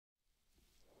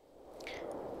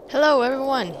Hello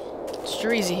everyone, it's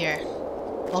Jareezzy here.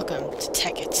 Welcome to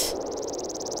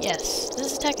Tekkit. Yes,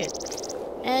 this is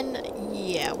Tekkit. And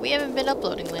yeah, we haven't been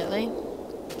uploading lately.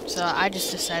 So I just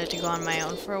decided to go on my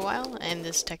own for a while in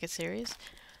this Tekkit series.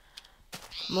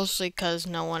 Mostly because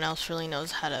no one else really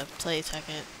knows how to play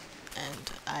Tekkit.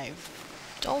 And I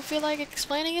don't feel like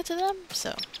explaining it to them.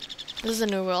 So, this is a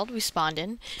new world we spawned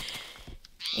in.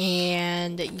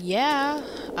 And yeah,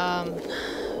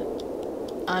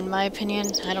 on my opinion,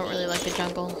 I don't really like the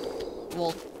jungle.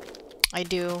 Well, I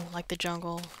do like the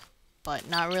jungle, but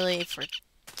not really for,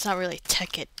 it's not really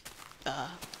Tekkit,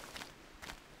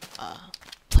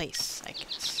 place, I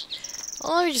guess.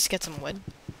 Well, let me just get some wood.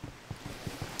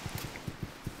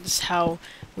 This is how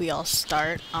we all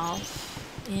start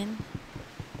off in.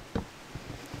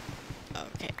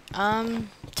 Okay,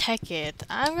 Tekkit.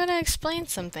 I'm gonna explain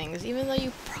some things, even though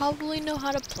you probably know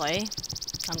how to play.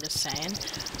 I'm just saying.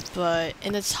 But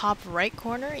in the top right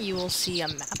corner, you will see a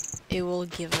map. It will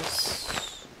give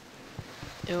us...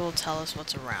 It will tell us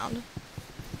what's around.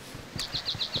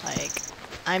 Like,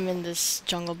 I'm in this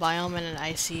jungle biome and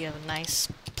I see a nice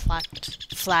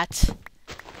flat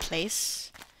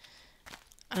place.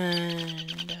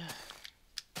 And...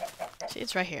 see,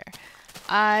 it's right here.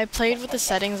 I played with the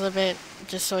settings a bit,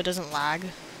 just so it doesn't lag.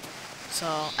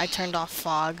 So, I turned off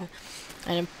fog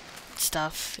and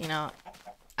stuff, you know.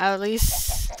 At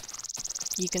least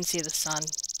you can see the sun.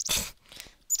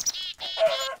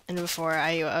 And before,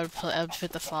 I would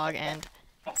put the fog and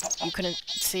you couldn't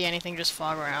see anything, just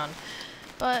fog around.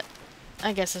 But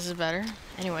I guess this is better.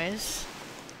 Anyways,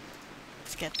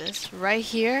 let's get this. Right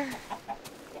here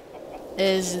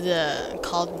is the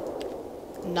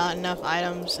called Not Enough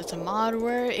Items. It's a mod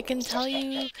where it can tell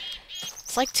you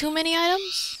it's like too many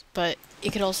items, but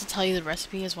it could also tell you the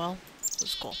recipe as well. So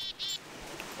it's cool.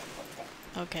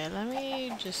 Okay, let me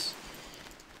just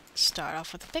start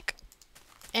off with a pick.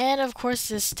 And of course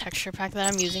this texture pack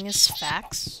that I'm using is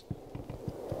Fax.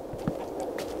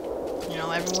 You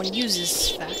know, everyone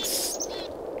uses Fax.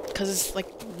 Because it's like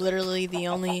literally the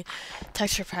only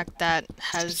texture pack that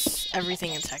has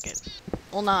everything in Tekkit.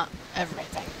 Well, not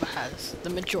everything, but has the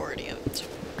majority of it.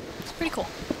 It's pretty cool.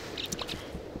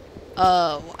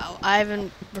 Wow, I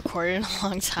haven't recorded in a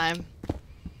long time.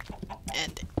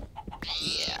 And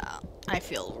yeah, I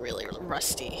feel really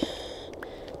rusty.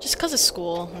 Just because of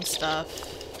school and stuff.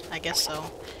 I guess so.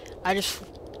 I just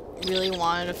really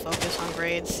wanted to focus on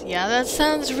grades. Yeah, that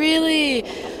sounds really,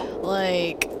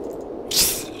 like,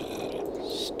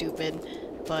 stupid.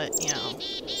 But, you know,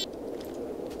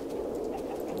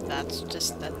 that's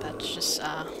just,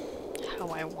 how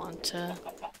I want to,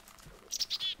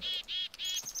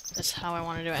 that's how I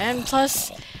want to do it. And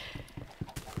plus,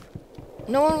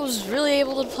 no one was really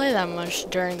able to play that much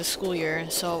during the school year,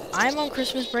 so I'm on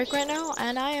Christmas break right now,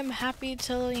 and I am happy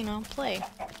to, you know, play.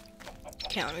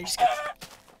 Okay, let me just get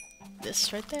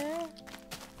this right there.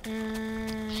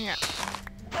 Yeah.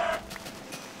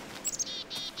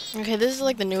 Okay, this is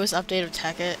like the newest update of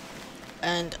Tekkit,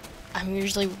 and I'm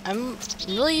really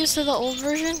used to the old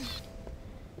version.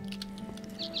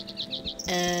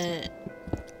 And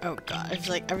oh god, it's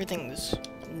like everything was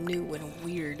new and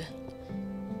weird.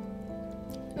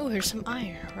 Oh, here's some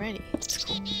iron already. It's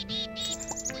cool.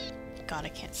 God, I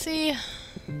can't see.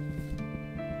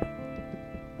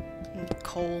 And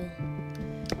coal.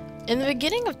 In the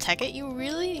beginning of Tekkit,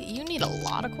 you need a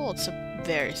lot of coal. It's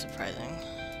very surprising.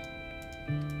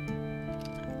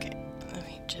 Okay, let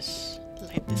me just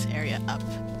light this area up.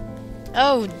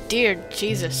 Oh dear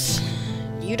Jesus.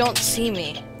 You don't see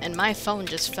me, and my phone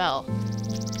just fell.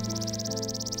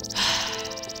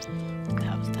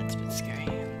 That's a bit scary.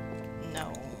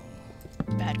 No.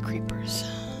 Bad creepers.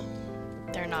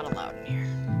 They're not allowed in here.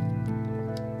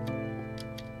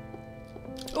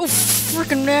 Oh,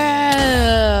 frickin'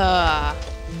 yeah!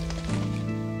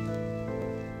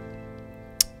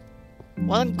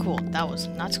 Wasn't cool. That was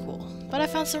not cool. But I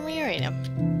found some uranium.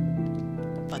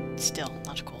 But still,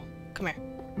 not cool. Come here.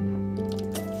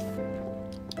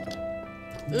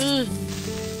 Ugh.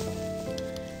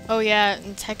 Oh yeah,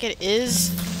 and Tekkit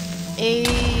is a...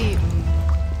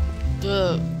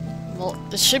 well,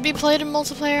 it should be played in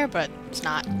multiplayer, but it's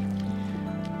not.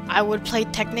 I would play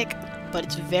Technic, but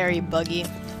it's very buggy.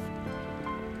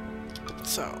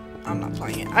 So, I'm not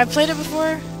playing it. I've played it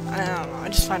before. I don't know, I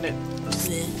just find it...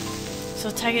 So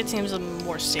Tekkit seems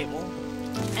more stable.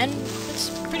 And it's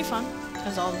pretty fun. It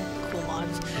has all the cool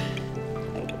mods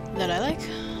that I like.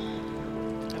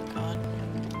 Oh god.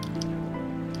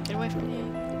 Get away from me,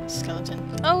 skeleton.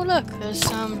 Oh look, there's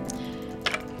some...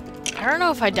 I don't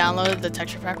know if I downloaded the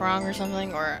texture pack wrong or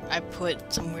something, or I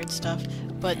put some weird stuff,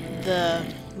 but the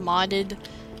modded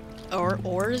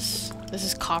ores. This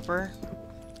is copper.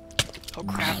 Oh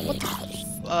crap, what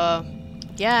the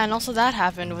yeah, and also that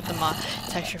happened with the mod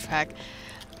texture pack.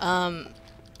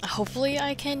 Hopefully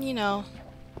I can, you know,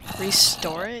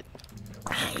 restore it,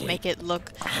 make it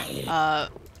look, I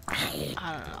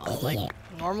don't know, like,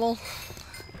 normal?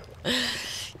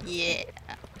 Yeah,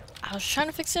 I was trying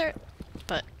to fix it,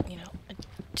 but, you know, it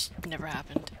just never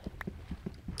happened.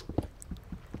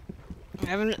 I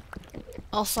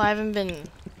haven't been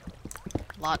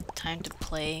a lot of time to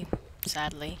play,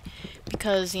 sadly,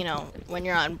 because, you know, when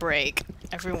you're on break,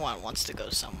 everyone wants to go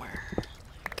somewhere.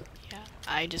 Like, yeah,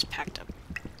 I just packed up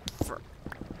for,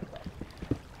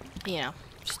 you know,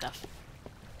 stuff.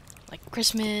 Like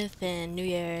Christmas and New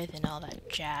Year's and all that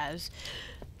jazz.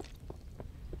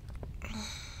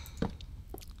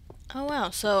 Oh wow,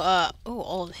 so,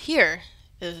 oh, here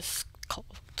is, it's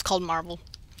called marble.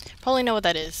 Probably know what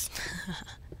that is.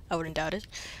 I wouldn't doubt it.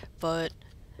 But,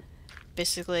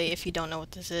 basically, if you don't know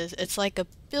what this is, it's like a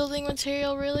building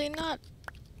material, really. Not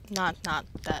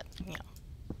that, you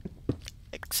know,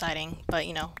 exciting, but,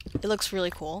 you know, it looks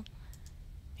really cool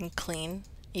and clean.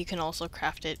 You can also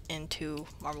craft it into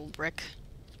marble brick.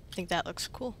 I think that looks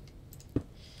cool.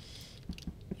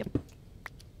 Yep.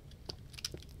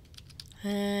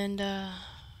 And,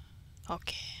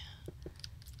 okay.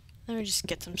 Let me just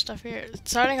get some stuff here.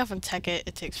 Starting off on Tekkit,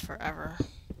 it takes forever.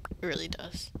 It really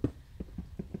does.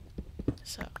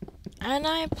 So, and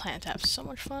I plan to have so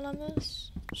much fun on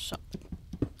this. So,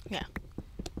 yeah.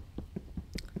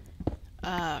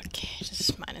 Okay,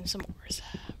 just mining some ores.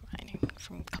 Mining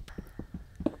from copper.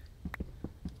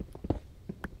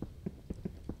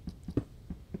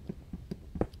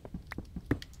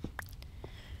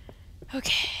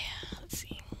 Okay, let's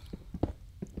see.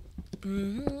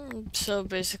 So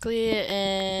basically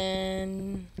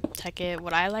in Tekkit,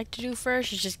 what I like to do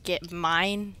first is just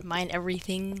mine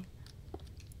everything.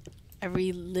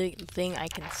 Every little thing I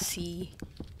can see.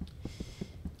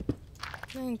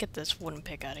 And get this wooden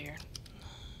pick out of here.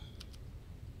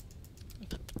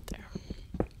 Put that there.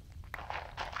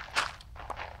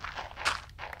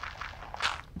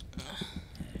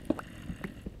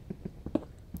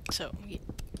 So, yeah.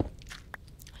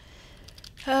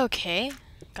 Okay,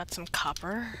 got some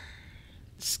copper.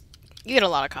 You get a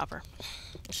lot of copper.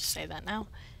 Let's just say that now.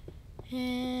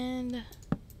 And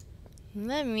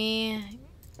let me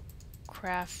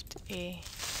craft a...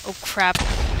 Oh crap.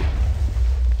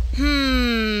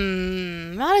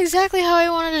 Not exactly how I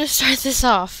wanted to start this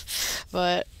off,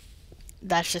 but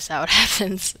that's just how it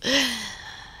happens.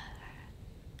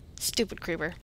 Stupid creeper.